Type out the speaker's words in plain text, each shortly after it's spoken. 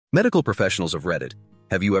Medical professionals of Reddit,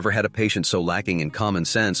 have you ever had a patient so lacking in common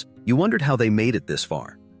sense you wondered how they made it this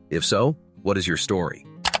far? If so, what is your story?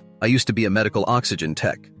 I used to be a medical oxygen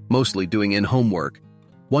tech, mostly doing in-home work.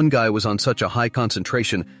 One guy was on such a high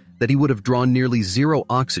concentration that he would have drawn nearly zero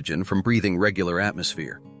oxygen from breathing regular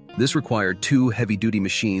atmosphere. This required 2 heavy-duty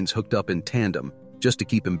machines hooked up in tandem just to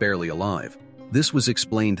keep him barely alive. This was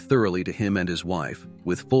explained thoroughly to him and his wife,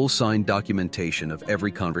 with full signed documentation of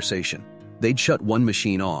every conversation. They'd shut one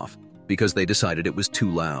machine off because they decided it was too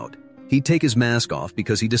loud. He'd take his mask off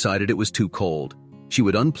because he decided it was too cold. She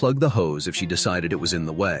would unplug the hose if she decided it was in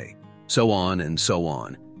the way. So on and so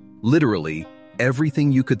on. Literally,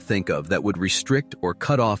 everything you could think of that would restrict or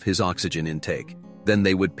cut off his oxygen intake. Then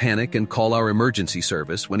they would panic and call our emergency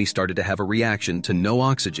service when he started to have a reaction to no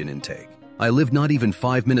oxygen intake. I lived not even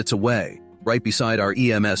 5 minutes away, right beside our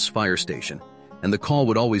EMS fire station, and the call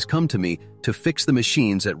would always come to me to fix the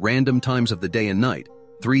machines at random times of the day and night,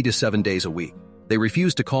 3 to 7 days a week. They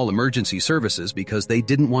refused to call emergency services because they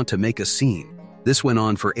didn't want to make a scene. This went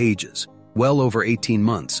on for ages, well over 18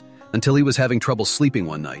 months, until he was having trouble sleeping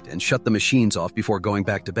one night and shut the machines off before going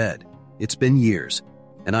back to bed. It's been years,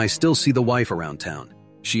 and I still see the wife around town.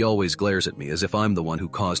 She always glares at me as if I'm the one who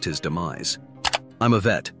caused his demise. I'm a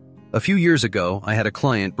vet. A few years ago, I had a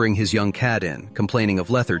client bring his young cat in, complaining of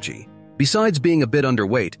lethargy. Besides being a bit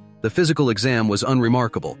underweight, the physical exam was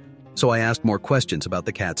unremarkable, so I asked more questions about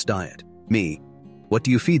the cat's diet. Me: what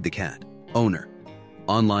do you feed the cat? Owner: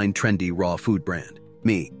 online trendy raw food brand.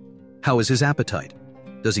 Me: how is his appetite?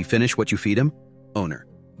 Does he finish what you feed him? Owner: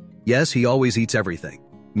 yes, he always eats everything.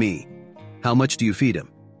 Me: how much do you feed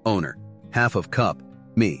him? Owner: half of cup.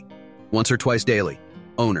 Me: once or twice daily.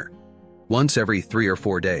 Owner: once every 3 or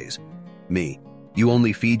 4 days. Me: you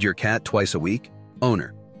only feed your cat twice a week?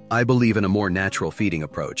 Owner: I believe in a more natural feeding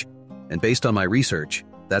approach, and based on my research,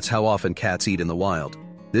 that's how often cats eat in the wild.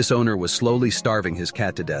 This owner was slowly starving his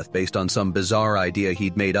cat to death based on some bizarre idea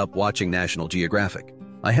he'd made up watching National Geographic.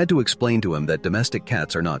 I had to explain to him that domestic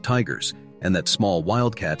cats are not tigers, and that small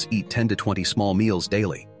wild cats eat 10 to 20 small meals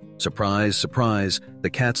daily. Surprise, surprise, the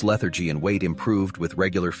cat's lethargy and weight improved with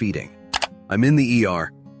regular feeding. I'm in the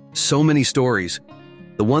ER. So many stories.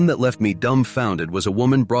 The one that left me dumbfounded was a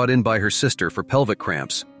woman brought in by her sister for pelvic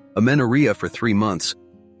cramps, amenorrhea for 3 months.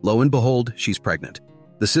 Lo and behold, she's pregnant.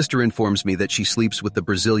 The sister informs me that she sleeps with the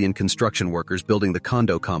Brazilian construction workers building the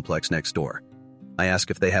condo complex next door. I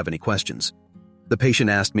ask if they have any questions. The patient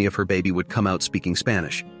asked me if her baby would come out speaking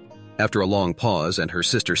Spanish. After a long pause and her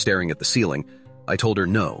sister staring at the ceiling, I told her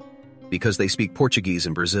no, because they speak Portuguese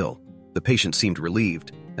in Brazil. The patient seemed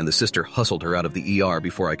relieved, and the sister hustled her out of the ER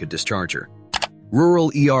before I could discharge her.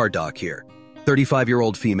 Rural ER doc here.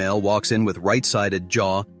 35-year-old female walks in with right-sided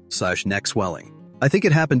jaw/neck swelling. I think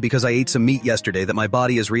it happened because I ate some meat yesterday that my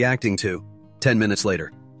body is reacting to. 10 minutes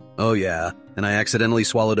later. Oh yeah, and I accidentally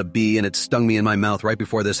swallowed a bee and it stung me in my mouth right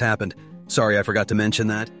before this happened. Sorry, I forgot to mention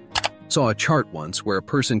that. Saw a chart once where a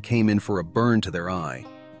person came in for a burn to their eye.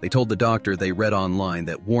 They told the doctor they read online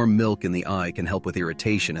that warm milk in the eye can help with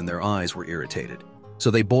irritation, and their eyes were irritated.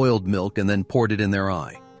 So they boiled milk and then poured it in their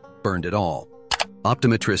eye. Burned it all.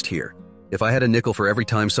 Optometrist here. If I had a nickel for every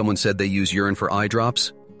time someone said they use urine for eye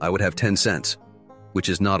drops, I would have 10 cents. Which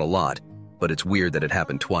is not a lot, but it's weird that it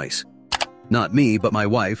happened twice. Not me, but my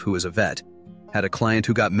wife, who is a vet, had a client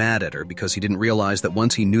who got mad at her because he didn't realize that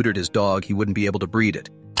once he neutered his dog, he wouldn't be able to breed it.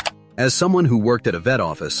 As someone who worked at a vet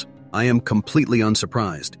office, I am completely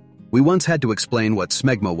unsurprised. We once had to explain what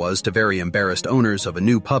smegma was to very embarrassed owners of a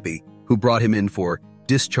new puppy who brought him in for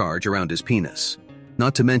discharge around his penis.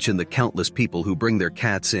 Not to mention the countless people who bring their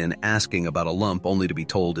cats in asking about a lump only to be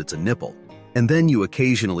told it's a nipple. And then you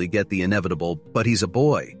occasionally get the inevitable, but he's a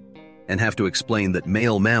boy, and have to explain that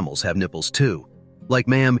male mammals have nipples too. Like,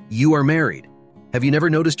 ma'am, you are married. Have you never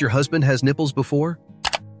noticed your husband has nipples before?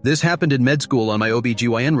 This happened in med school on my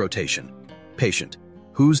OBGYN rotation. Patient: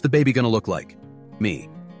 who's the baby gonna look like? Me: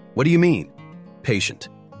 what do you mean? Patient: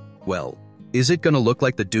 well, is it gonna look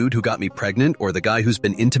like the dude who got me pregnant or the guy who's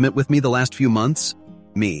been intimate with me the last few months?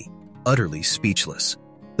 Me: utterly speechless.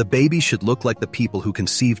 The baby should look like the people who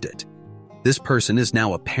conceived it. This person is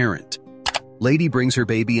now a parent. Lady brings her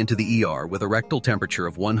baby into the ER with a rectal temperature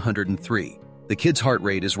of 103. The kid's heart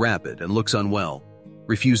rate is rapid and looks unwell.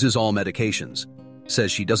 Refuses all medications.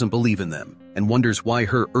 Says she doesn't believe in them and wonders why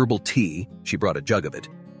her herbal tea, she brought a jug of it,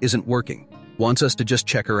 isn't working. Wants us to just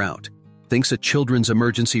check her out. Thinks a children's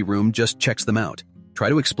emergency room just checks them out. Try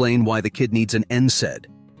to explain why the kid needs an NSAID.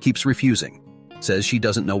 Keeps refusing. Says she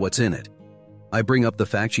doesn't know what's in it. I bring up the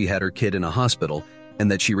fact she had her kid in a hospital and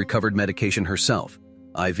that she recovered medication herself,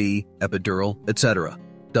 IV, epidural, etc.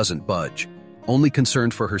 Doesn't budge. Only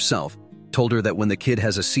concerned for herself, Told her that when the kid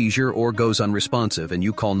has a seizure or goes unresponsive and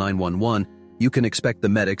you call 911, you can expect the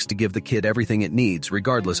medics to give the kid everything it needs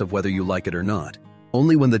regardless of whether you like it or not.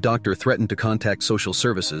 Only when the doctor threatened to contact social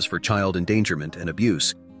services for child endangerment and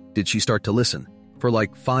abuse did she start to listen, for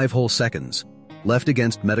like 5 whole seconds. Left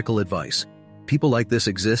against medical advice. People like this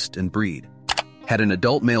exist and breed. Had an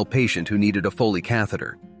adult male patient who needed a Foley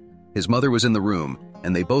catheter. His mother was in the room,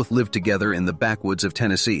 and they both lived together in the backwoods of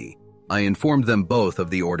Tennessee. I informed them both of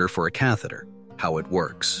the order for a catheter, how it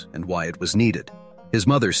works, and why it was needed. His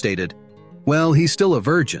mother stated, "Well, he's still a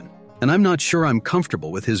virgin, and I'm not sure I'm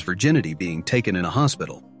comfortable with his virginity being taken in a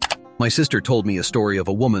hospital." My sister told me a story of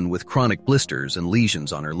a woman with chronic blisters and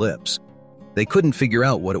lesions on her lips. They couldn't figure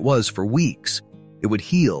out what it was for weeks. It would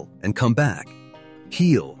heal and come back.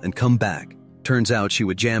 Heal and come back. Turns out she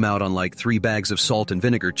would jam out on like 3 bags of salt and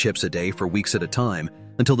vinegar chips a day for weeks at a time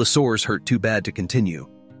until the sores hurt too bad to continue.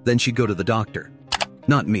 Then she'd go to the doctor.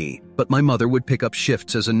 Not me, but my mother would pick up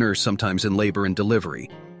shifts as a nurse sometimes in labor and delivery,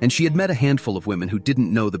 and she had met a handful of women who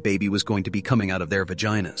didn't know the baby was going to be coming out of their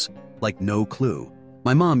vaginas. Like no clue.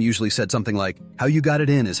 My mom usually said something like, "How you got it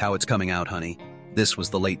in is how it's coming out, honey." This was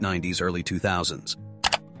the late 90s, early 2000s.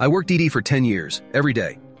 I worked ED for 10 years, every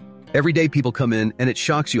day. Every day people come in, and it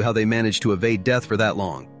shocks you how they managed to evade death for that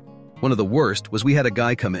long. One of the worst was we had a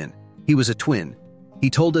guy come in. He was a twin. He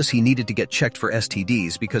told us he needed to get checked for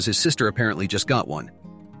STDs because his sister apparently just got one.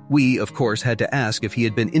 We, of course, had to ask if he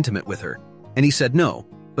had been intimate with her, and he said no,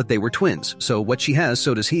 but they were twins, so what she has,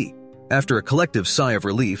 so does he. After a collective sigh of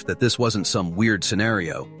relief that this wasn't some weird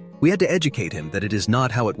scenario, we had to educate him that it is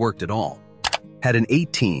not how it worked at all. Had an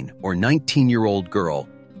 18 or 19-year-old girl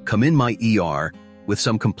come in my ER with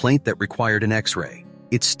some complaint that required an X-ray.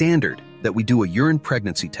 It's standard that we do a urine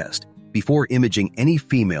pregnancy test before imaging any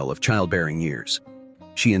female of childbearing years.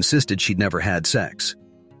 She insisted she'd never had sex,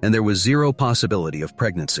 and there was zero possibility of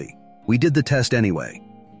pregnancy. We did the test anyway,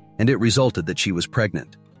 and it resulted that she was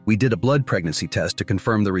pregnant. We did a blood pregnancy test to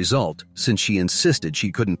confirm the result since she insisted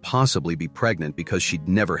she couldn't possibly be pregnant because she'd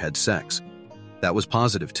never had sex. That was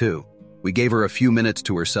positive too. We gave her a few minutes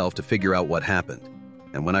to herself to figure out what happened.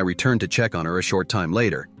 And when I returned to check on her a short time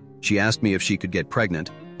later, she asked me if she could get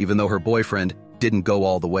pregnant, even though her boyfriend didn't go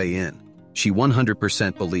all the way in. She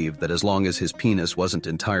 100% believed that as long as his penis wasn't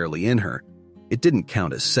entirely in her, it didn't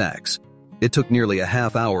count as sex. It took nearly a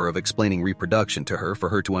half hour of explaining reproduction to her for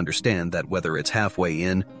her to understand that whether it's halfway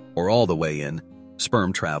in or all the way in,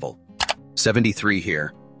 sperm travel. 73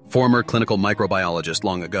 here, former clinical microbiologist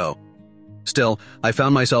long ago. Still, I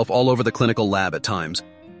found myself all over the clinical lab at times,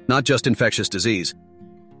 not just infectious disease.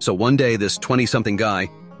 So one day this 20-something guy,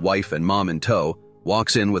 wife and mom in tow,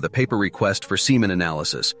 walks in with a paper request for semen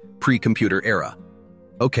analysis, pre-computer era.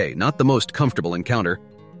 Okay, not the most comfortable encounter,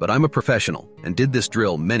 but I'm a professional and did this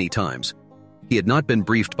drill many times. He had not been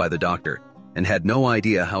briefed by the doctor and had no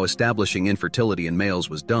idea how establishing infertility in males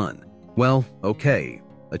was done. Well, okay,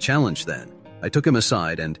 a challenge then. I took him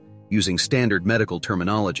aside and, using standard medical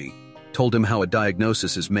terminology, told him how a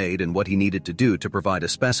diagnosis is made and what he needed to do to provide a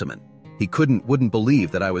specimen. He wouldn't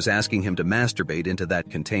believe that I was asking him to masturbate into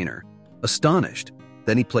that container. Astonished.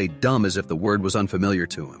 Then he played dumb as if the word was unfamiliar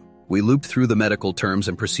to him. We looped through the medical terms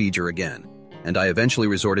and procedure again, and I eventually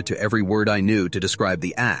resorted to every word I knew to describe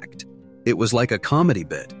the act. It was like a comedy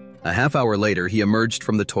bit. A half hour later, he emerged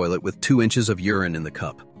from the toilet with 2 inches of urine in the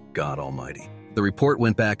cup. God almighty. The report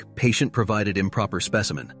went back, patient provided improper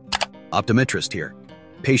specimen. Optometrist here.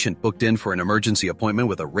 Patient booked in for an emergency appointment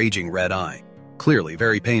with a raging red eye. Clearly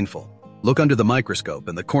very painful. Look under the microscope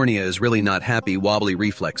and the cornea is really not happy, wobbly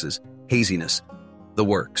reflexes, haziness. The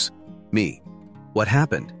works. Me. What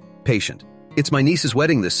happened? Patient. It's my niece's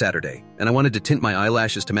wedding this Saturday, and I wanted to tint my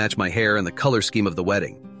eyelashes to match my hair and the color scheme of the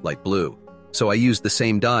wedding, light blue. So I used the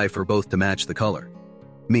same dye for both to match the color.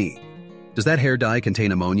 Me. Does that hair dye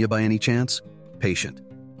contain ammonia by any chance? Patient.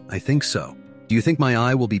 I think so. Do you think my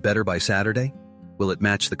eye will be better by Saturday? Will it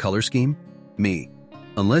match the color scheme? Me.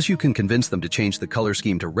 Unless you can convince them to change the color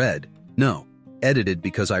scheme to red, no. Edited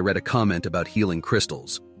because I read a comment about healing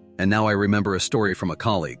crystals. And now I remember a story from a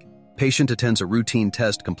colleague. Patient attends a routine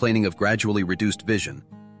test complaining of gradually reduced vision,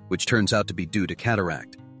 which turns out to be due to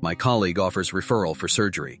cataract. My colleague offers referral for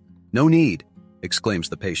surgery. No need, exclaims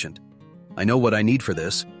the patient. I know what I need for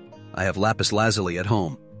this. I have lapis lazuli at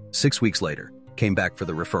home. 6 weeks later, came back for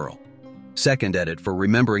the referral. Second edit for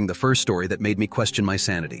remembering the first story that made me question my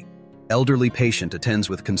sanity. Elderly patient attends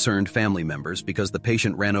with concerned family members because the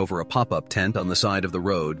patient ran over a pop-up tent on the side of the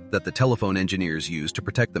road that the telephone engineers used to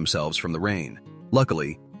protect themselves from the rain.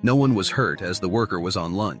 Luckily, no one was hurt as the worker was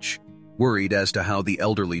on lunch. Worried as to how the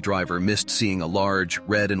elderly driver missed seeing a large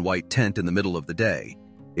red and white tent in the middle of the day,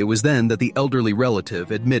 It was then that the elderly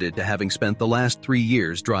relative admitted to having spent the last 3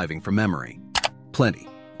 years driving from memory. Plenty.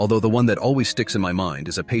 Although the one that always sticks in my mind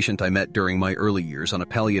is a patient I met during my early years on a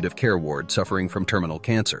palliative care ward suffering from terminal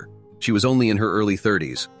cancer. She was only in her early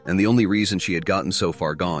 30s, and the only reason she had gotten so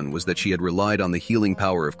far gone was that she had relied on the healing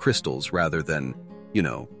power of crystals rather than,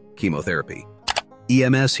 chemotherapy.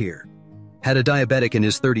 EMS here. Had a diabetic in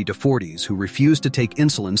his 30s to 40s who refused to take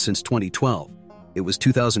insulin since 2012. It was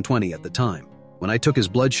 2020 at the time. When I took his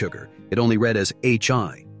blood sugar, it only read as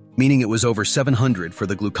HI, meaning it was over 700 for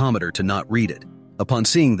the glucometer to not read it. Upon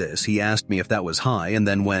seeing this, he asked me if that was high and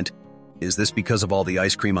then went, "Is this because of all the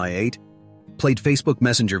ice cream I ate?" Played Facebook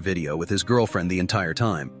Messenger video with his girlfriend the entire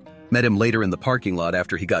time. Met him later in the parking lot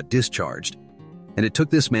after he got discharged. And it took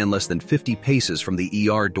this man less than 50 paces from the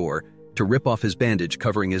ER door to rip off his bandage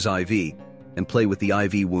covering his IV and play with the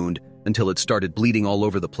IV wound until it started bleeding all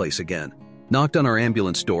over the place again. Knocked on our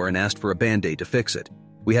ambulance door and asked for a Band-Aid to fix it.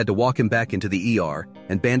 We had to walk him back into the ER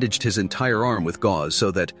and bandaged his entire arm with gauze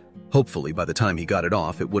so that, hopefully by the time he got it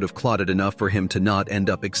off, it would have clotted enough for him to not end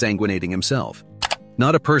up exsanguinating himself.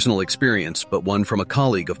 Not a personal experience, but one from a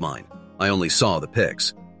colleague of mine. I only saw the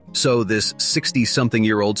pics. So this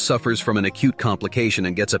 60-something-year-old suffers from an acute complication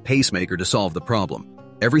and gets a pacemaker to solve the problem.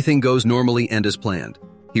 Everything goes normally and as planned.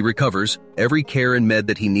 He recovers, every care and med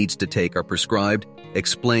that he needs to take are prescribed,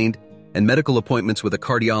 explained, and medical appointments with a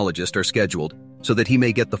cardiologist are scheduled so that he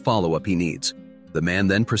may get the follow-up he needs. The man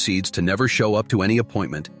then proceeds to never show up to any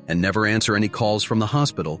appointment and never answer any calls from the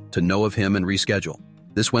hospital to know of him and reschedule.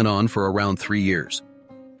 This went on for around 3 years.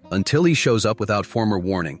 Until he shows up without former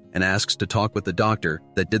warning and asks to talk with the doctor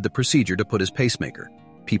that did the procedure to put his pacemaker.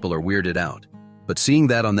 People are weirded out. But seeing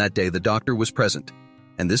that on that day the doctor was present,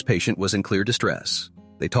 and this patient was in clear distress,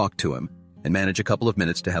 they talked to him and manage a couple of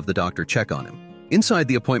minutes to have the doctor check on him. Inside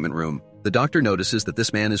the appointment room, the doctor notices that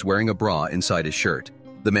this man is wearing a bra inside his shirt.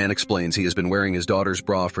 The man explains he has been wearing his daughter's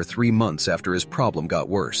bra for 3 months after his problem got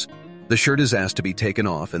worse. The shirt is asked to be taken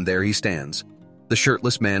off, and there he stands, the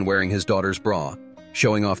shirtless man wearing his daughter's bra,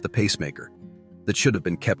 showing off the pacemaker that should have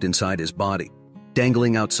been kept inside his body,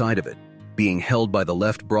 dangling outside of it, being held by the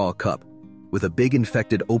left bra cup, with a big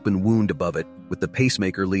infected open wound above it with the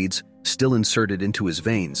pacemaker leads still inserted into his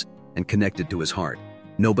veins and connected to his heart.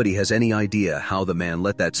 Nobody has any idea how the man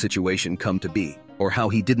let that situation come to be, or how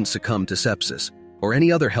he didn't succumb to sepsis, or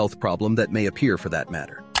any other health problem that may appear for that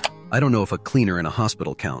matter. I don't know if a cleaner in a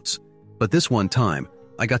hospital counts, but this one time,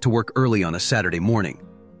 I got to work early on a Saturday morning,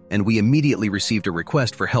 and we immediately received a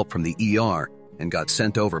request for help from the ER and got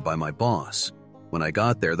sent over by my boss. When I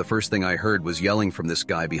got there, the first thing I heard was yelling from this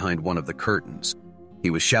guy behind one of the curtains.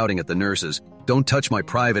 He was shouting at the nurses, "Don't touch my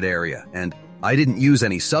private area," and "I didn't use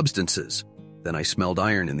any substances." Then I smelled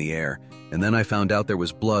iron in the air, and then I found out there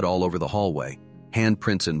was blood all over the hallway,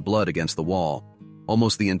 handprints and blood against the wall.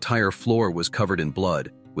 Almost the entire floor was covered in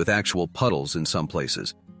blood, with actual puddles in some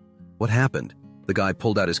places. What happened? The guy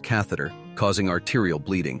pulled out his catheter, causing arterial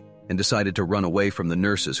bleeding, and decided to run away from the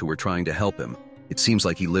nurses who were trying to help him. It seems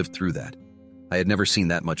like he lived through that. I had never seen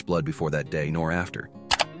that much blood before that day, nor after.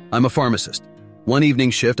 I'm a pharmacist. One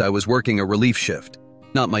evening shift, I was working a relief shift,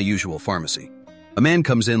 not my usual pharmacy. A man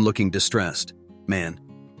comes in looking distressed. Man,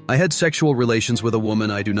 I had sexual relations with a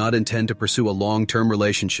woman I do not intend to pursue a long-term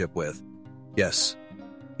relationship with. Yes,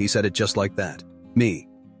 he said it just like that. Me.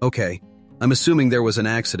 Okay, I'm assuming there was an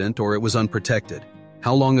accident or it was unprotected.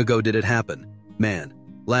 How long ago did it happen? Man,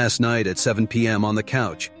 last night at 7 p.m. on the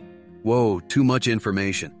couch. Whoa, too much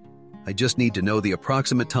information. I just need to know the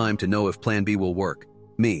approximate time to know if Plan B will work.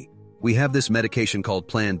 Me. We have this medication called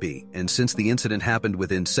Plan B, and since the incident happened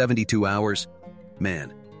within 72 hours,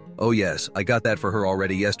 man. Oh yes, I got that for her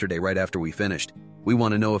already yesterday right after we finished. We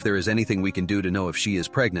want to know if there is anything we can do to know if she is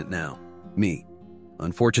pregnant now. Me.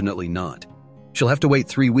 Unfortunately not. She'll have to wait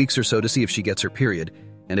 3 weeks or so to see if she gets her period,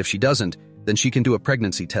 and if she doesn't, then she can do a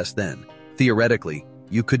pregnancy test then. Theoretically,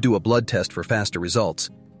 you could do a blood test for faster results,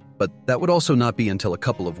 but that would also not be until a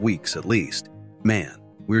couple of weeks at least. Man,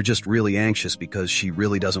 we're just really anxious because she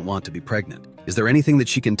really doesn't want to be pregnant. Is there anything that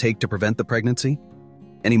she can take to prevent the pregnancy?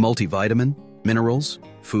 Any multivitamin, minerals,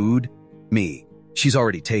 food? Me. She's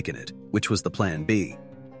already taken it, which was the Plan B.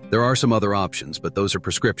 There are some other options, but those are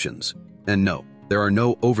prescriptions. And no, there are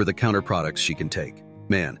no over-the-counter products she can take.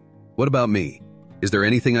 Man, what about me? Is there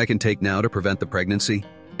anything I can take now to prevent the pregnancy?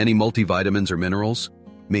 Any multivitamins or minerals?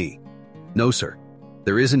 Me. No, sir.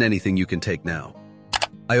 There isn't anything you can take now.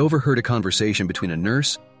 I overheard a conversation between a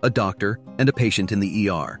nurse, a doctor, and a patient in the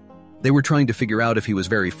ER. They were trying to figure out if he was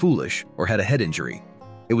very foolish or had a head injury.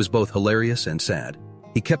 It was both hilarious and sad.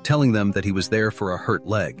 He kept telling them that he was there for a hurt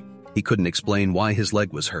leg. He couldn't explain why his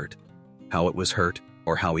leg was hurt, how it was hurt,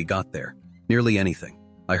 or how he got there. Nearly anything.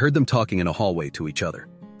 I heard them talking in a hallway to each other.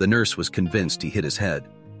 The nurse was convinced he hit his head.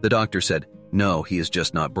 The doctor said, "No, he is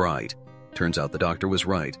just not bright." Turns out the doctor was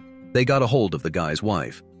right. They got a hold of the guy's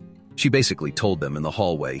wife. She basically told them in the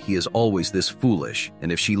hallway he is always this foolish, and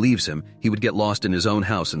if she leaves him, he would get lost in his own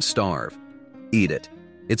house and starve. Eat it.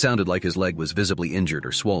 It sounded like his leg was visibly injured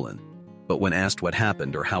or swollen. But when asked what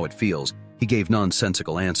happened or how it feels, he gave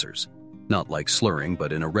nonsensical answers. Not like slurring,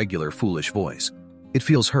 but in a regular foolish voice. "It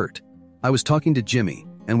feels hurt. I was talking to Jimmy,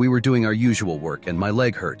 and we were doing our usual work, and my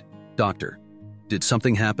leg hurt. Doctor, did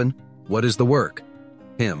something happen? What is the work?"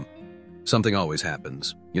 Him. "Something always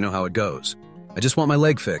happens. You know how it goes. I just want my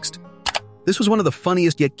leg fixed." This was one of the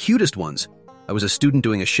funniest yet cutest ones. I was a student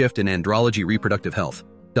doing a shift in andrology reproductive health.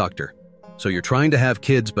 Doctor, so you're trying to have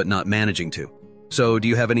kids but not managing to. So do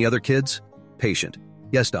you have any other kids? Patient,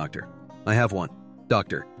 yes, doctor. I have one.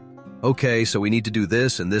 Doctor, okay, so we need to do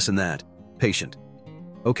this and this and that. Patient,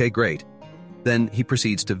 okay, great. Then he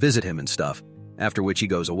proceeds to visit him and stuff, after which he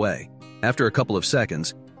goes away. After a couple of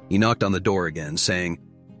seconds, he knocked on the door again, saying,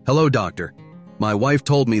 "Hello, doctor. My wife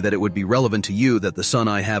told me that it would be relevant to you that the son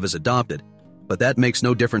I have is adopted, but that makes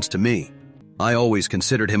no difference to me. I always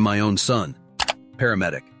considered him my own son."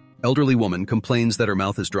 Paramedic. Elderly woman complains that her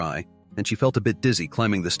mouth is dry, and she felt a bit dizzy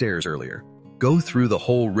climbing the stairs earlier. Go through the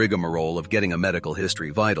whole rigmarole of getting a medical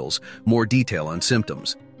history, vitals, more detail on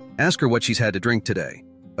symptoms. Ask her what she's had to drink today.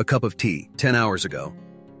 A cup of tea, 10 hours ago.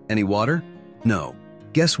 Any water? No.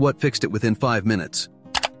 Guess what fixed it within 5 minutes?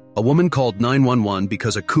 A woman called 911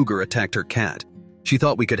 because a cougar attacked her cat. She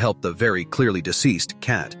thought we could help the very clearly deceased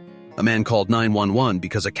cat. A man called 911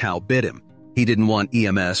 because a cow bit him. He didn't want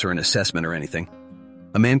EMS or an assessment or anything.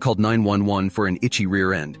 A man called 911 for an itchy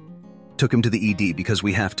rear end. Took him to the ED because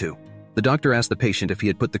we have to. The doctor asked the patient if he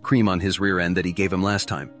had put the cream on his rear end that he gave him last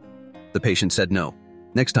time. The patient said no.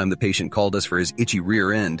 Next time the patient called us for his itchy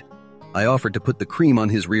rear end, I offered to put the cream on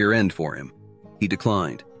his rear end for him. He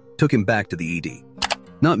declined. Took him back to the ED.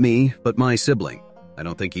 Not me, but my sibling. I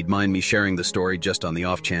don't think he'd mind me sharing the story just on the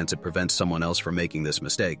off chance it prevents someone else from making this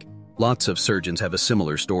mistake. Lots of surgeons have a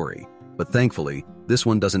similar story, but thankfully, this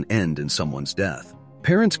one doesn't end in someone's death.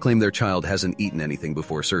 Parents claim their child hasn't eaten anything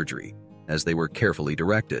before surgery, as they were carefully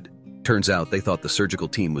directed. Turns out they thought the surgical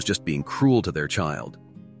team was just being cruel to their child.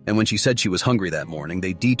 And when she said she was hungry that morning,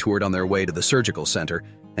 they detoured on their way to the surgical center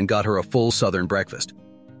and got her a full Southern breakfast.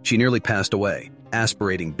 She nearly passed away,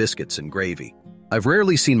 aspirating biscuits and gravy. I've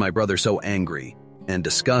rarely seen my brother so angry and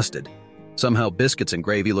disgusted. Somehow biscuits and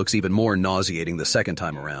gravy looks even more nauseating the second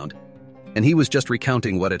time around. And he was just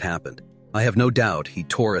recounting what had happened. I have no doubt he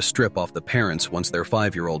tore a strip off the parents once their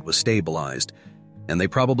 5-year-old was stabilized, and they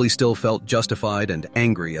probably still felt justified and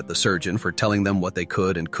angry at the surgeon for telling them what they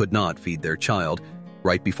could and could not feed their child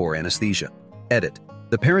right before anesthesia. Edit.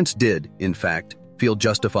 The parents did, in fact, feel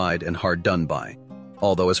justified and hard done by,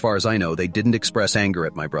 although as far as I know, they didn't express anger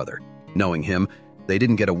at my brother. Knowing him, they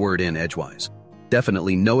didn't get a word in edgewise.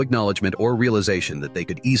 Definitely no acknowledgement or realization that they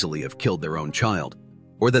could easily have killed their own child,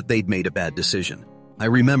 or that they'd made a bad decision. I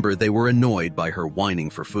remember they were annoyed by her whining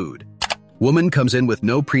for food. Woman comes in with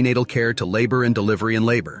no prenatal care to labor and delivery and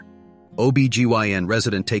labor. OBGYN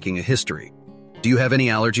resident taking a history. Do you have any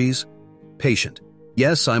allergies? Patient.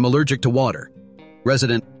 Yes, I'm allergic to water.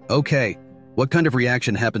 Resident. Okay. What kind of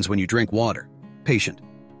reaction happens when you drink water? Patient.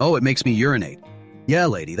 Oh, it makes me urinate. Yeah,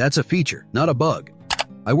 lady, that's a feature, not a bug.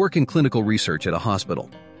 I work in clinical research at a hospital.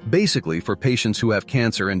 Basically, for patients who have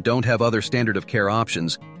cancer and don't have other standard of care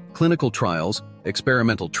options, clinical trials,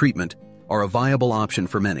 experimental treatment, are a viable option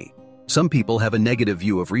for many. Some people have a negative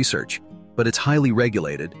view of research, but it's highly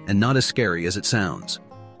regulated and not as scary as it sounds.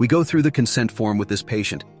 We go through the consent form with this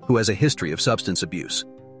patient who has a history of substance abuse.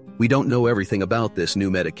 We don't know everything about this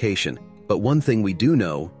new medication, but one thing we do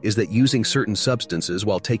know is that using certain substances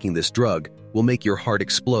while taking this drug will make your heart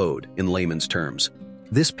explode, in layman's terms.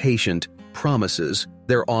 This patient promises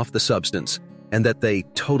they're off the substance and that they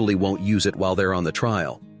totally won't use it while they're on the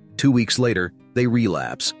trial. 2 weeks later, they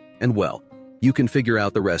relapse, and well, you can figure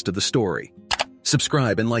out the rest of the story.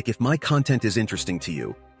 Subscribe and like if my content is interesting to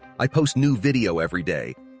you. I post new video every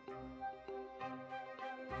day,